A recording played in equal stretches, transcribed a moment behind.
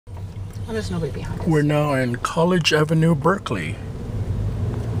Oh, there's nobody behind us. We're now in College Avenue, Berkeley.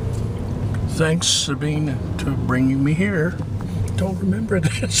 Thanks, Sabine, to bringing me here. Don't remember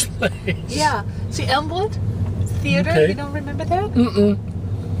this place. Yeah. See Elmwood Theater? Okay. You don't remember that? Mm-mm.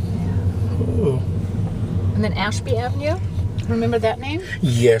 Yeah. Oh. And then Ashby Avenue? Remember that name?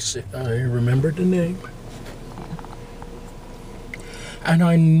 Yes, I remember the name. And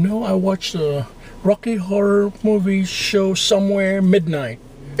I know I watched a Rocky Horror movie show somewhere midnight.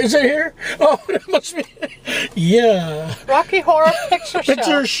 Is it here? Oh, it must be. Yeah. Rocky Horror Picture Show.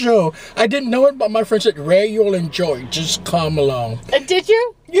 Picture show. I didn't know it, but my friend said, Ray, you'll enjoy it. Just come along. Did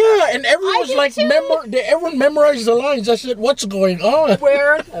you? Yeah, and everyone was did like, too. everyone memorized the lines. I said, what's going on?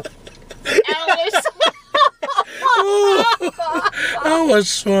 Where? Alice. That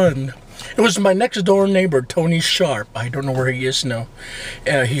was fun. It was my next door neighbor, Tony Sharp. I don't know where he is now.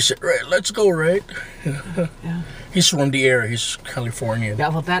 He said, Ray, let's go, right? Yeah. He's from the area. He's Californian. Yeah,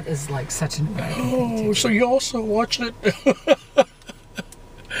 well, that is like such an American thing to do. So you also watched it?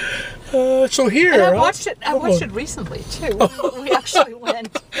 So here... And I watched it recently, too. We actually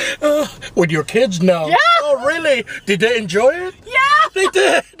went. With your kids now? Yeah. Oh, really? Did they enjoy it? Yeah. They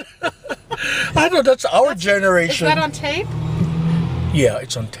did. I know that's our generation. Is that on tape? Yeah,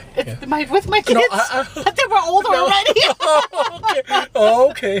 it's on tape. Yeah. With my kids? No, They were older already. Okay. Oh,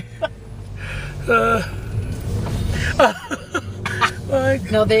 okay.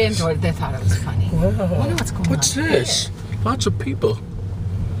 No, they enjoyed it. They thought it was funny. Wow. I wonder what's going What's on this? here. Lots of people.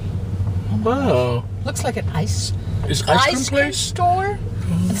 Wow. Looks like an ice cream place? store.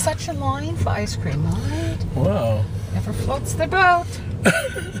 It's such a line for ice cream, right? Wow. Never floats their boat.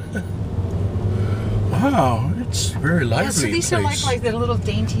 Wow, it's very lively. Yeah, so these are like the little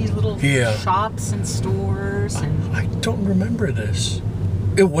dainty little shops and stores. And I don't remember this.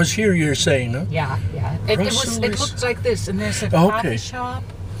 It was here, you're saying, huh? yeah. It looked like this, and there's a coffee shop.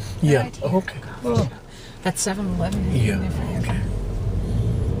 Yeah, Right here. okay. Oh. That's 7-Eleven. Yeah, okay.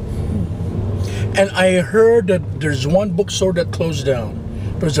 And I heard that there's one bookstore that closed down.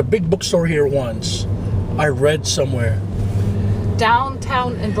 There's a big bookstore here once. I read somewhere.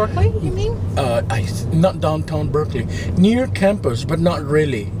 Downtown in Berkeley, you mean? Not downtown Berkeley. Near campus, but not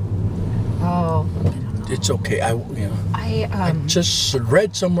really. Oh. It's okay. I just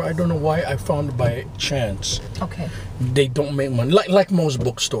read somewhere. I don't know why. I found it by chance. Okay. They don't make money, like most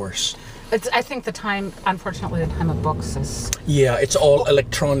bookstores. I think unfortunately, the time of books is... Yeah, it's all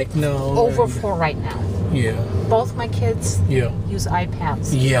electronic now. Over for right now. Yeah. Both my kids use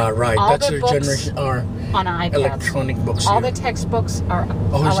iPads. Yeah, right. All That's their their generation. Are on iPads. Electronic books. All the textbooks are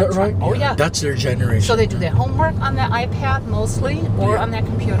is that right? Oh, yeah. That's their generation. So they do their homework on their iPad mostly, or on their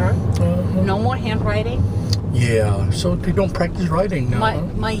computer. No more handwriting. Yeah, so they don't practice writing now.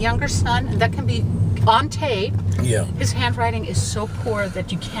 My younger son, that can be on tape. Yeah. His handwriting is so poor that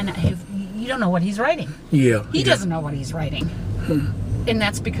you don't know what he's writing. Yeah. He doesn't know what he's writing. And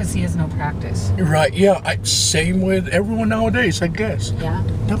that's because he has no practice. Right, yeah. Same with everyone nowadays, I guess. Yeah.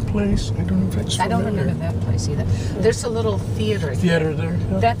 That place, I don't know if that's familiar. I don't remember that place either. There's a little theater there.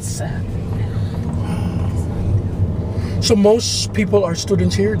 Yeah. That's... So most people are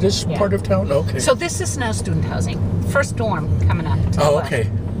students here, this part of town? Okay. So this is now student housing. First dorm coming up. Okay.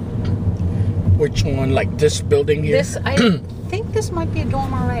 Which one? Like this building here? I think this might be a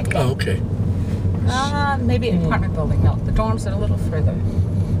dorm already. Oh, okay. Maybe an apartment building. No, the dorms are a little further.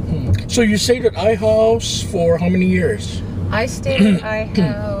 So you stayed at iHouse for how many years? I stayed at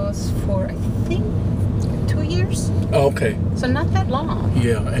iHouse for, I think, 2 years. Oh, okay. So not that long.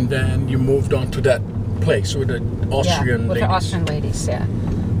 Yeah, and then you moved on to that place with the Austrian with ladies. the Austrian ladies, yeah.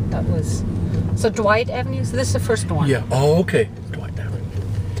 That was... So Dwight Avenue, so this is the first dorm. Yeah, oh, okay. Dwight Avenue.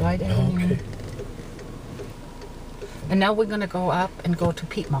 Dwight Avenue. Okay. And now we're going to go up and go to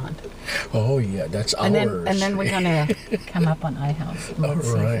Piedmont. Oh, yeah, that's ours. And then we're going to come up on iHouse and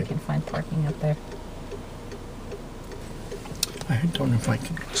see if we can find parking up there. I don't know if I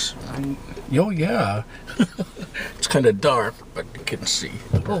can... Oh, yeah. It's kind of dark, but you can see.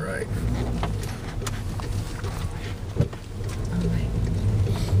 All right.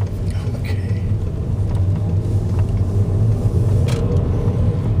 Okay.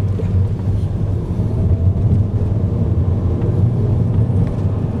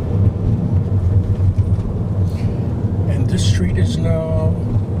 And this street is now...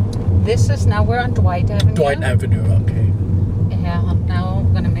 We're on Dwight Avenue. Dwight Avenue, okay. Yeah, now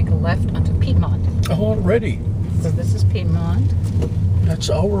we're going to make a left onto Piedmont. Oh, already? So this is Piedmont. That's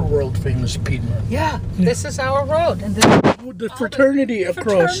our world famous Piedmont. Yeah, this is our road. And the fraternity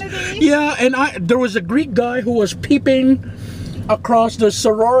across. Yeah, and there was a Greek guy who was peeping across the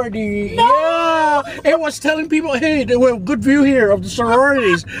sorority. No! Yeah, it was telling people, hey, there were a good view here of the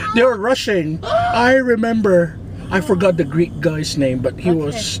sororities. They were rushing. I remember. I forgot the Greek guy's name, but he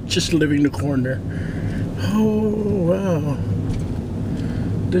was just living the corner. Oh, wow.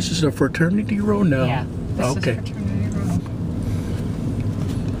 This is a fraternity row now? Yeah. This is okay. fraternity row.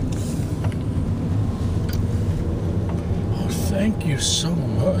 Oh, thank you so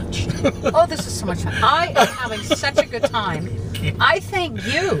much. Oh, this is so much fun. I am having such a good time. I thank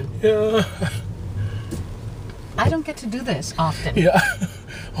you. Yeah. I don't get to do this often. Yeah.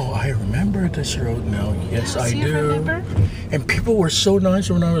 Oh, I remember this road now. Yes, I do. You remember? And people were so nice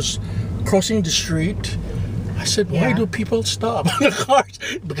when I was crossing the street. I said, why Yeah. do people stop on the cars?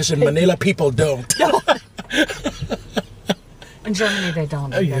 Because in Manila, people don't. In Germany, they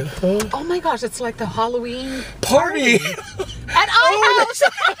don't. Yeah. Oh my gosh, it's like the Halloween Party! at our house.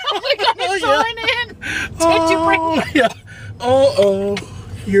 Oh my God, it's going in. Did you bring it? Yeah. Oh,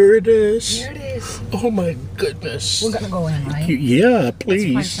 here it is. Here it is. Oh my goodness. We're gonna go in, right? Yeah, Let's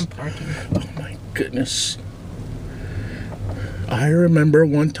please. find some parking. Oh my goodness. I remember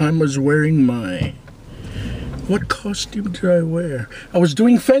one time I was wearing my... What costume did I wear? I was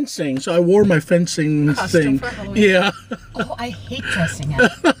doing fencing, so I wore my fencing Costume thing. for Halloween. Yeah. Oh, I hate dressing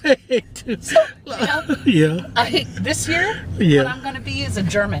up. I hate to. So, you know, Yeah. this year, Yeah. what I'm gonna be is a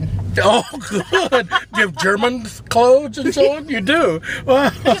German. Oh, good. You have German clothes and so on? You do?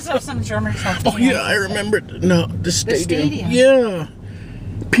 Wow. I just have some German stuff. Oh, yeah, I remember. No, the stadium. stadium. Yeah.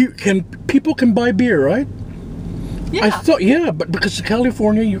 People can buy beer, right? Yeah. I thought, yeah, but because in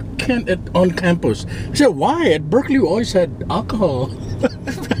California, you can't on campus. I said, why? At Berkeley, we always had alcohol.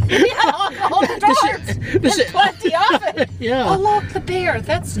 Yeah, all the doors. There's plenty of it. Yeah. Oh, look, the bear.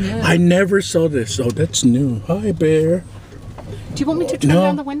 That's new. I never saw this. Oh, that's new. Hi, bear. Do you want me to turn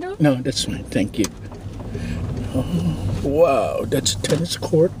down the window? No, that's fine. Thank you. Oh, wow, that's a tennis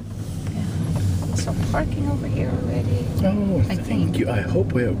court. Yeah. So parking over here already. Oh, I thank think. you. I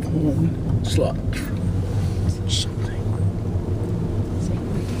hope we have one slot. Something.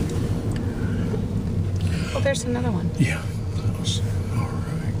 Oh, there's another one. Yeah. All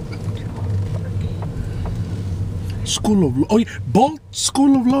right. School of Law. Oh, yeah. Bolt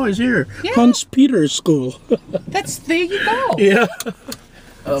School of Law is here. Yeah. Hans Peter School. There you go. Yeah.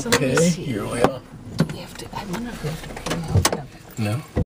 So let me Okay. see. Here we are. I wonder if we have to pay. No.